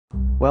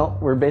Well,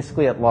 we're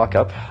basically at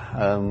lockup,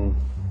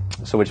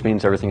 so which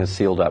means everything is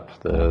sealed up.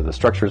 The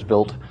structure is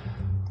built,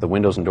 the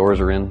windows and doors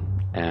are in,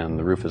 and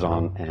the roof is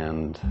on,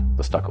 and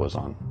the stucco is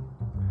on.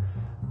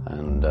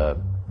 And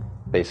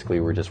basically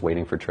we're just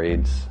waiting for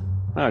trades,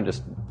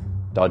 just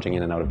dodging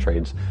in and out of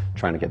trades,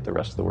 trying to get the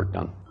rest of the work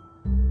done.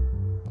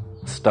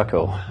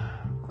 Stucco.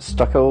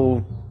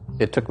 Stucco,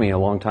 it took me a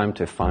long time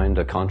to find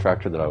a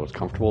contractor that I was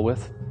comfortable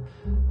with.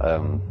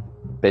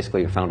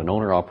 Basically, I found an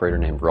owner-operator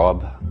named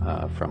Rob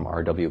from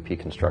RWP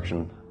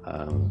Construction,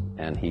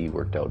 and he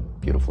worked out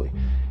beautifully.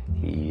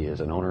 He is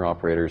an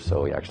owner-operator,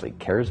 so he actually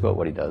cares about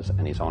what he does,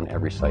 and he's on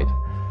every site.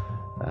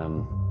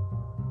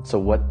 So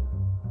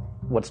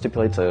what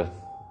stipulates a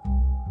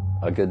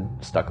good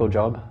stucco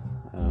job?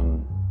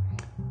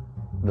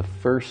 The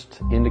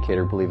first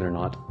indicator, believe it or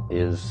not,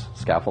 is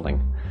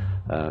scaffolding.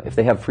 If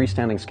they have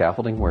freestanding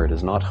scaffolding where it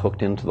is not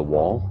hooked into the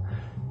wall,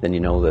 then you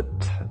know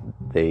that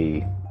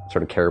they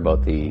sort of care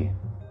about the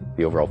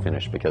overall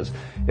finish, because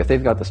if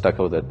they've got the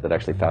stucco that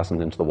actually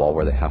fastens into the wall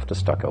where they have to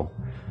stucco,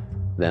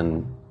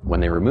 then when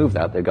they remove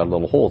that, they've got a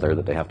little hole there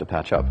that they have to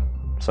patch up.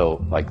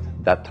 So like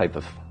that type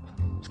of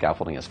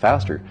scaffolding is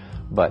faster,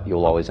 but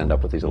you'll always end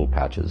up with these little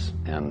patches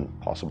and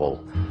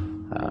possible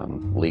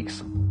leaks,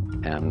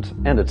 and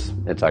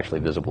it's actually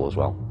visible as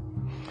well.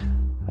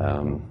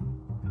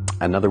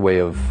 Another way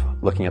of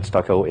looking at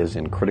stucco is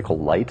in critical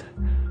light.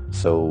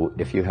 So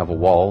if you have a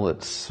wall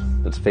that's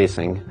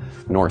facing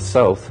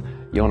north-south,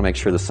 you want to make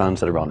sure the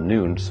sun's at around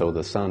noon, so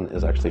the sun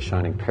is actually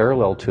shining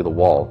parallel to the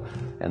wall,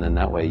 and then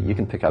that way you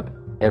can pick up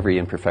every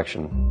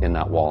imperfection in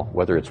that wall,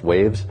 whether it's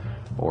waves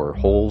or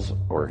holes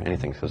or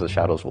anything, because the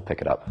shadows will pick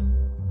it up.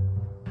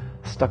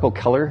 Stucco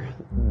color,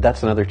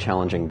 that's another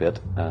challenging bit,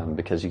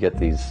 because you get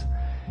these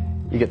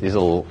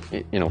little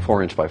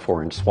 4-inch by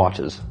 4-inch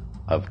swatches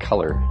of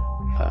color.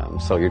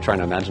 So you're trying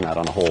to imagine that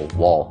on a whole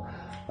wall.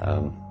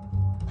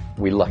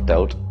 We lucked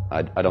out.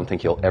 I don't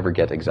think you'll ever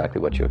get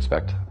exactly what you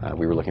expect.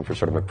 We were looking for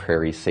sort of a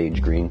prairie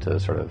sage green to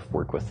sort of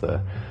work with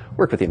the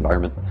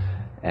environment,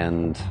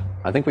 and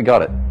I think we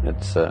got it.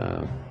 It's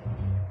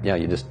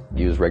you just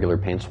use regular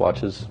paint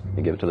swatches.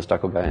 You give it to the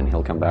stucco guy, and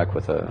he'll come back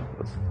with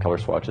color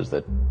swatches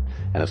and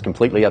it's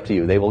completely up to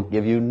you. They will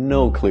give you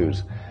no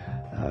clues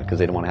because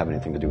they don't want to have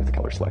anything to do with the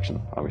color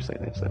selection. Obviously,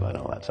 they say,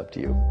 "No, that's up to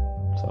you."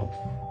 So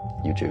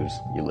you choose.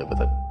 You live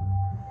with it.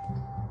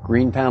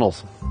 Green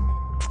panels.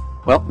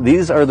 Well,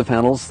 these are the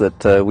panels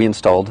that we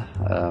installed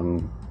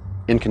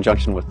in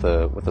conjunction with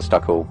the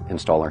stucco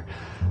installer.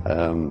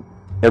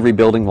 Every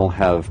building will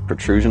have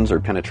protrusions or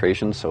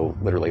penetrations, so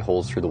literally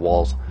holes through the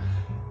walls.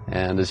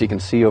 And as you can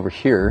see over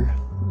here,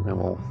 and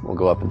we'll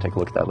go up and take a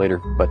look at that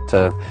later,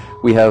 but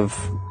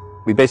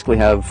we basically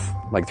have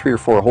like 3 or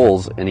 4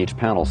 holes in each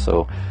panel.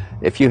 So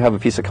if you have a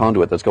piece of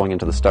conduit that's going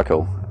into the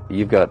stucco,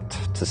 you've got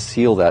to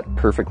seal that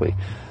perfectly.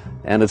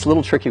 And it's a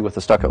little tricky with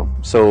the stucco.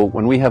 So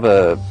when we have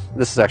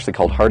this is actually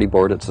called Hardy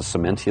board. It's a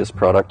cementitious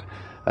product.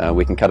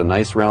 We can cut a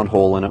nice round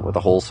hole in it with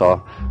a hole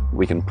saw.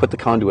 We can put the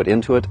conduit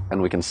into it,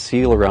 and we can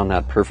seal around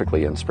that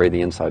perfectly and spray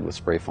the inside with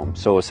spray foam.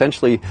 So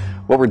essentially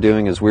what we're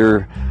doing is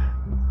we're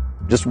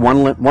just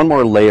one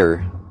more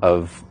layer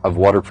of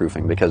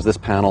waterproofing, because this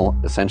panel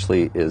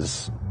essentially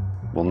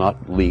will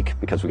not leak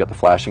because we got the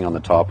flashing on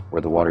the top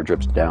where the water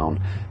drips down,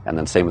 and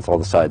then same with all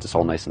the sides. It's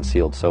all nice and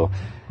sealed. So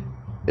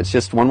it's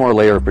just one more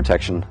layer of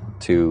protection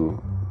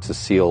to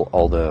seal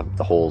all the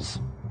holes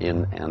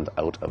in and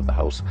out of the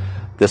house.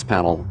 This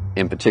panel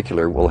in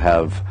particular will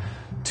have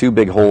 2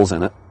 big holes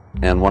in it,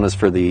 and one is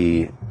for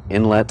the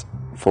inlet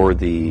for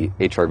the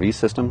HRV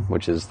system,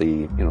 which is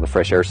the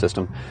fresh air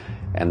system,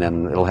 and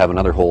then it'll have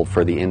another hole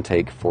for the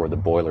intake for the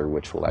boiler,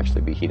 which will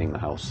actually be heating the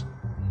house.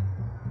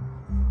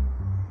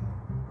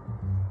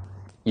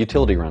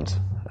 Utility runs.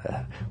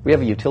 We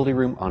have a utility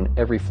room on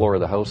every floor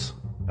of the house.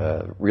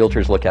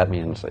 Realtors look at me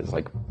and say, "It's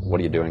like, what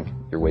are you doing?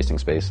 You're wasting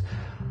space."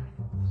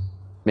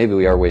 Maybe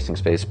we are wasting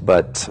space,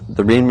 but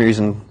the main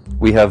reason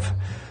we have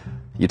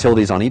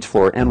utilities on each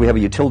floor, and we have a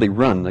utility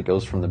run that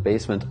goes from the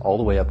basement all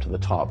the way up to the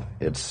top.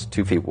 It's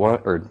 2 feet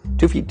wide, or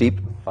 2 feet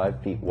deep, 5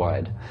 feet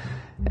wide,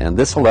 and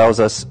this allows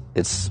us.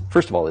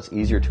 First of all, it's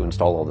easier to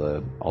install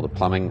all the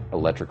plumbing,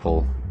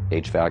 electrical,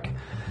 HVAC,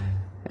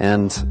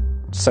 and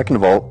second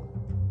of all,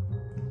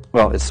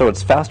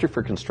 it's faster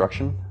for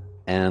construction,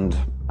 and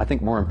I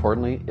think more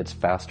importantly, it's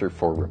faster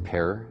for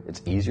repair.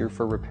 It's easier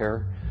for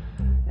repair,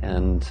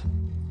 and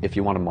if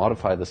you want to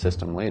modify the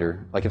system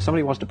later, like if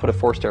somebody wants to put a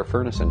forced air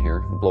furnace in here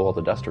and blow all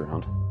the dust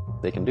around,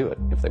 they can do it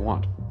if they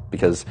want,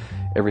 because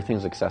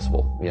everything's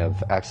accessible. We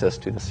have access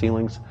to the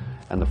ceilings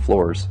and the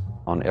floors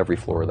on every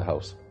floor of the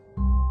house.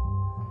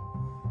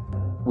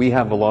 We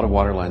have a lot of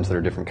water lines that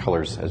are different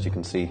colors, as you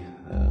can see.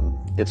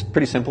 It's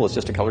pretty simple. It's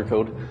just a color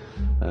code.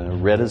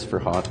 Red is for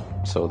hot,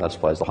 so that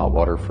supplies the hot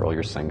water for all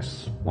your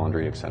sinks,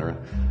 laundry, etc.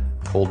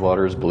 Cold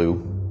water is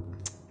blue,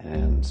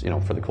 and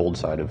for the cold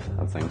side of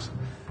things.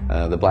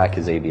 The black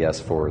is ABS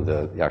for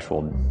the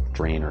actual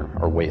drain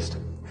or waste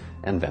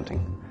and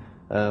venting.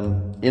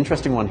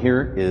 Interesting one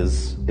here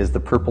is the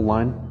purple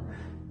line,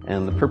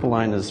 and the purple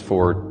line is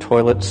for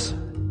toilets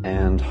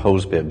and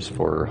hose bibs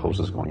for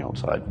hoses going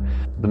outside.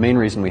 The main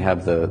reason we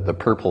have the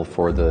purple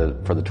for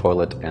the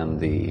toilet and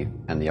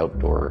the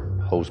outdoor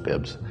hose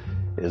bibs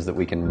is that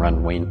we can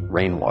run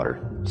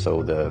rainwater.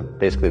 So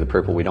basically the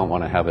purple, we don't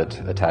want to have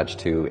it attached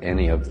to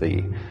any of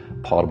the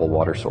potable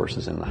water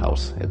sources in the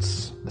house.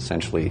 It's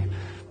essentially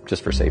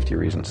just for safety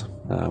reasons.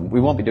 We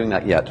won't be doing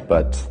that yet,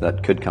 but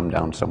that could come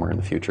down somewhere in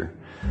the future.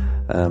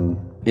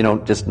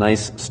 Just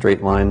nice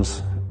straight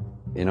lines.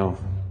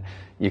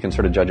 You can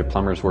sort of judge a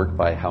plumber's work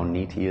by how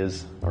neat he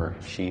is, or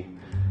she,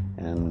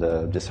 and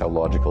just how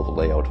logical the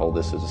layout. All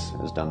this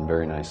is done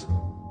very nice.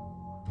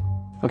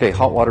 Okay,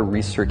 hot water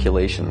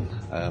recirculation.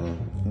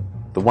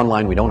 The one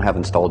line we don't have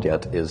installed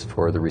yet is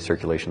for the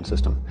recirculation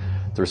system.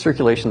 The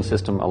recirculation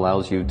system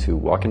allows you to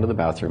walk into the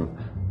bathroom,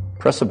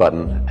 press a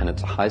button, and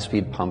it's a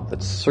high-speed pump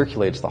that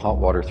circulates the hot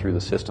water through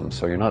the system.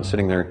 So you're not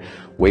sitting there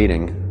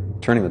waiting,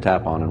 turning the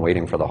tap on and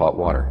waiting for the hot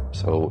water.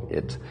 So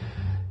it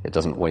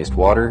doesn't waste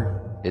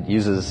water. It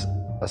uses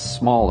a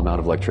small amount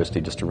of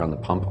electricity just to run the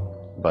pump,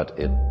 but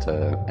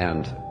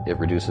it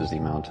reduces the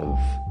amount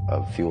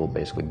of fuel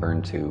basically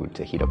burned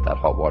to heat up that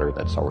hot water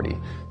that's already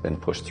been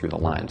pushed through the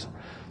lines.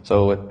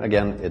 So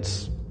again,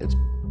 it's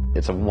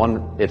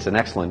an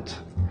excellent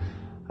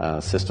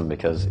system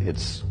because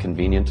it's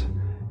convenient.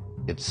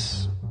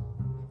 It's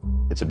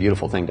a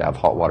beautiful thing to have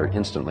hot water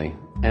instantly,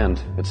 and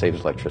it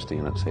saves electricity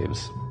and it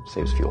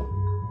saves fuel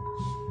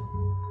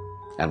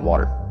and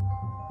water.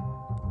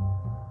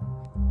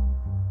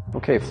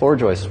 Okay, floor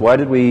joists. Why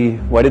did we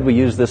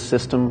use this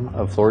system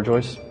of floor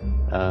joists?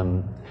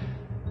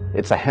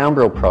 It's a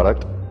Hambro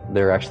product.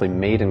 They're actually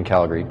made in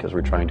Calgary because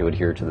we're trying to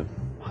adhere to the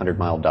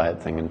 100-mile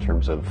diet thing in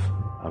terms of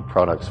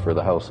products for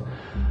the house.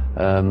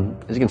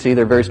 As you can see,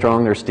 they're very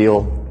strong. They're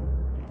steel.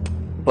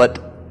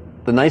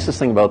 But the nicest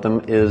thing about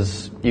them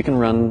is you can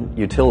run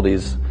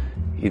utilities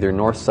either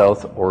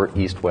north-south or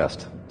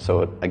east-west.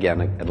 So again,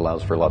 it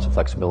allows for lots of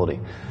flexibility.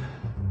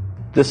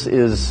 This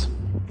is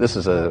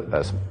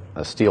a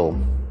steel,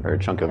 or a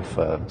chunk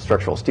of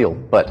structural steel,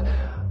 but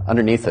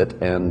underneath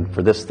it, and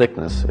for this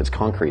thickness, it's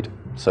concrete.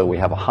 So we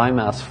have a high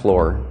mass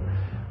floor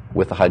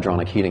with the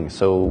hydronic heating.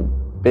 So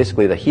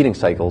basically the heating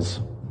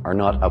cycles are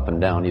not up and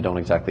down. You don't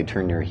exactly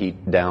turn your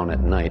heat down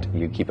at night.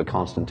 You keep a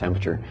constant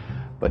temperature,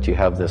 but you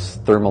have this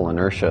thermal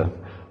inertia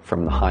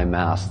from the high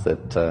mass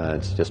that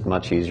it's just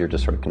much easier to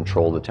sort of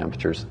control the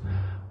temperatures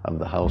of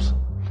the house.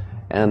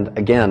 And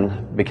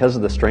again, because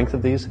of the strength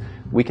of these,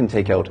 we can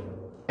take out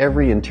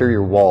every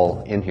interior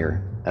wall in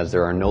here, as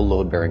there are no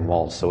load-bearing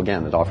walls. So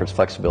again, it offers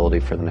flexibility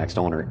for the next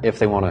owner. If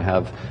they want to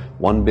have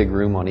one big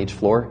room on each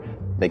floor,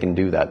 they can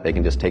do that. They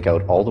can just take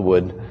out all the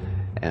wood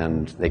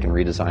and they can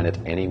redesign it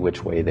any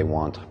which way they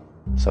want.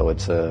 So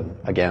it's a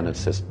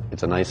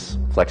nice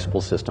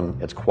flexible system.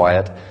 It's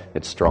quiet,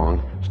 it's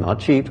strong, it's not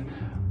cheap,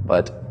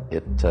 but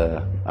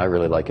I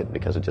really like it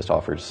because it just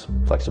offers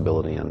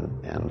flexibility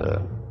and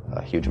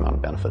a huge amount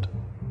of benefit.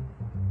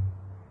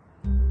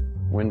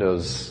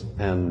 Windows,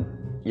 and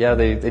yeah,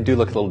 they do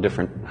look a little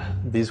different.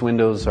 These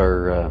windows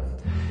are,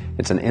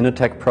 it's an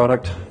Inotech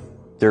product.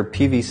 They're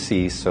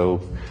PVC,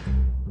 so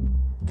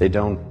they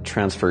don't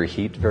transfer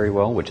heat very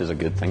well, which is a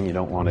good thing. You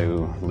don't want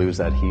to lose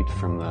that heat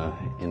from the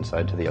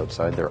inside to the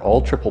outside. They're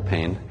all triple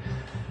pane.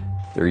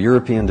 They're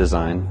European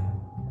design,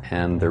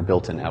 and they're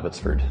built in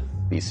Abbotsford,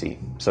 BC.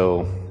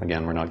 So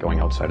again, we're not going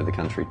outside of the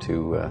country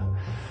to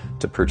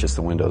purchase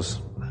the windows.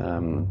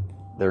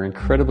 They're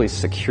incredibly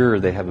secure.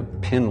 They have a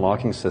pin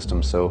locking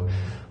system, so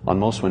on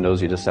most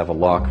windows you just have a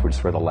lock, which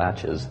is where the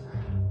latch is.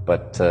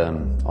 But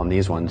on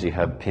these ones you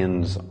have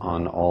pins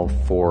on all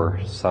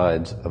four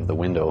sides of the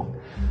window,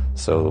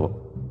 so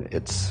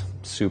it's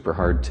super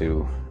hard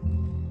to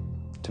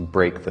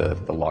break the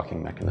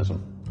locking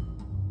mechanism.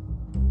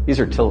 These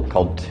are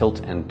called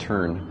tilt and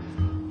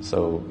turn.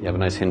 So you have a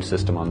nice hinge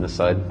system on this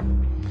side.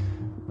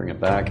 Bring it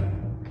back,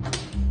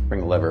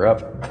 bring the lever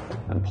up,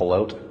 and pull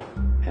out,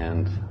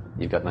 and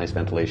you've got nice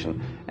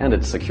ventilation. And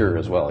it's secure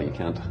as well. You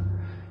can't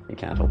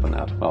open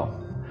that.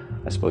 Well,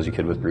 I suppose you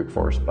could with brute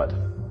force, but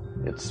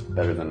it's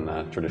better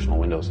than traditional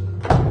windows.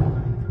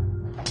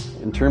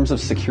 In terms of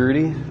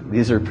security,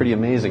 these are pretty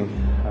amazing.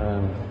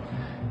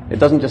 It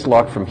doesn't just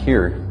lock from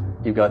here.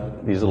 You've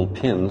got these little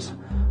pins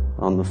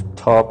on the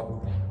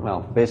top,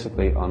 well,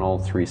 basically on all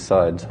three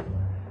sides.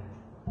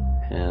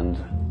 And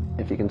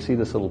if you can see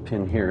this little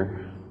pin here,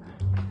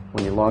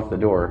 when you lock the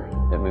door,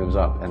 it moves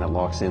up and it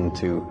locks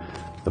into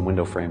the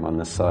window frame on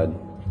this side.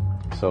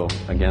 So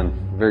again,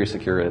 very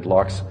secure. It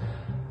locks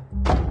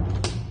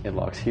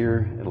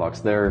here, it locks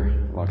there,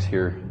 it locks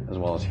here, as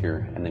well as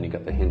here, and then you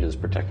got the hinges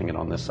protecting it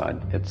on this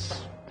side.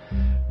 It's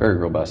very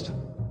robust,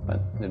 but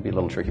it'd be a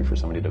little tricky for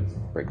somebody to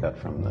break that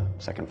from the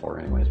second floor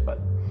anyways, but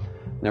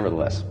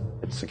nevertheless,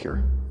 it's secure.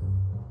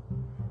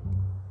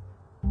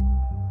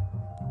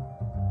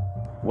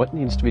 What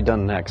needs to be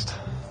done next?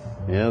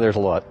 Yeah, there's a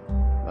lot.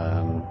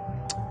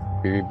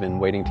 We've been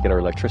waiting to get our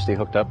electricity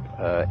hooked up.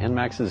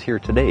 NMAX is here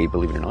today,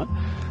 believe it or not,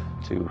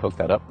 to hook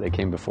that up. They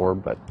came before,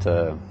 but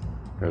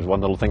there's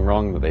one little thing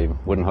wrong, that they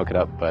wouldn't hook it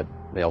up, but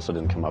they also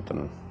didn't come up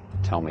and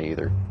tell me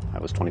either. I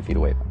was 20 feet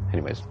away.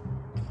 Anyways,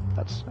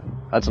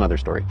 that's another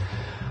story.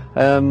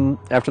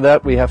 After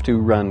that, we have to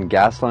run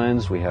gas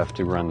lines, we have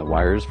to run the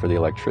wires for the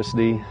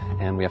electricity,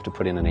 and we have to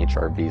put in an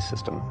HRV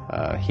system,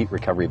 heat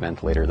recovery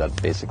ventilator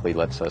that basically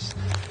lets us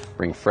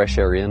bring fresh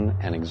air in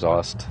and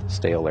exhaust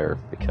stale air,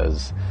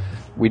 because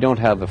we don't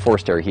have a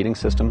forced air heating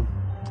system.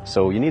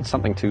 So you need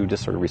something to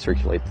just sort of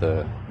recirculate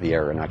the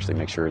air and actually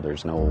make sure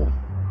there's no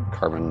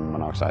carbon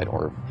monoxide,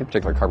 or in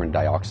particular carbon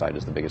dioxide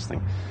is the biggest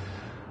thing.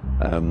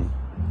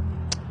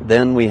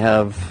 Then we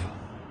have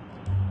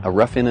a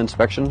rough-in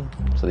inspection,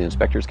 so the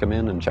inspectors come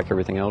in and check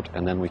everything out,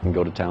 and then we can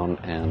go to town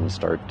and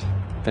start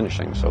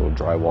finishing, so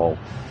drywall,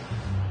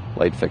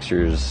 light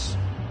fixtures,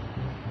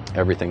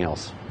 everything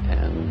else.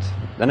 And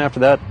then after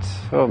that,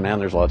 oh man,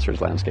 there's lots.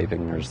 There's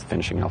landscaping, there's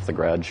finishing off the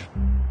garage.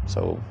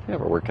 So yeah,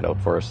 we're working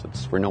out for us.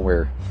 We're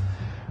nowhere.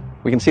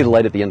 We can see the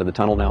light at the end of the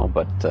tunnel now,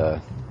 but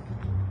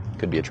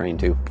could be a train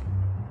too.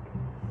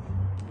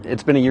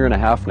 It's been a year and a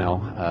half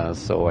now,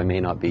 so I may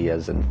not be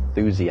as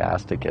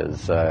enthusiastic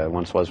as I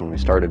once was when we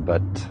started,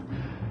 but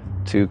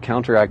to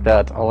counteract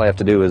that, all I have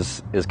to do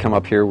is come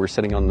up here. We're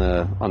sitting on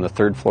the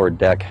third floor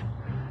deck,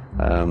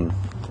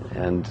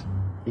 and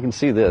you can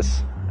see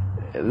this.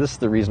 This is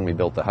the reason we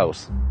built the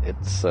house.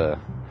 It's,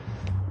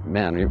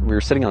 man, we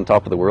were sitting on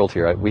top of the world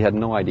here. We had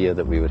no idea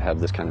that we would have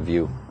this kind of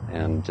view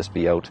and just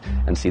be out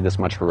and see this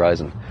much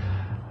horizon.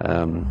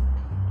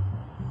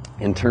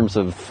 In terms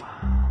of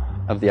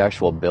the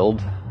actual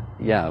build,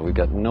 yeah, we've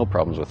got no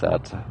problems with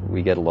that.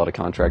 We get a lot of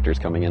contractors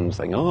coming in and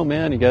saying, oh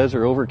man, you guys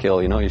are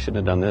overkill, you shouldn't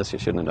have done this, you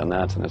shouldn't have done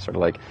that. And it's sort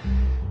of like,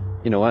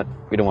 you know what,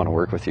 we don't want to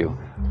work with you.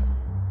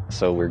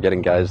 So we're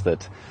getting guys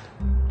that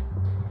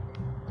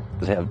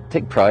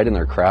take pride in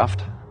their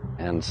craft,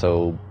 and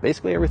so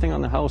basically everything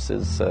on the house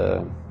is,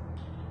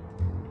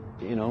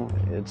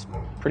 it's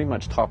pretty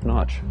much top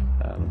notch.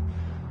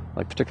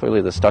 Like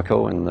particularly the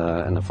stucco and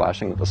the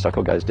flashing that the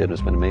stucco guys did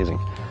has been amazing.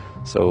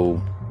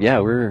 So yeah,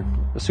 we're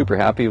super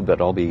happy, but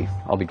I'll be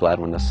glad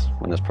when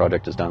this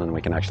project is done and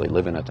we can actually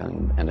live in it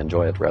and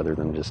enjoy it rather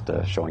than just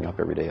showing up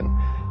every day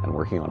and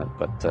working on it.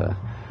 But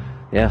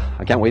yeah,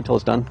 I can't wait till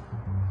it's done.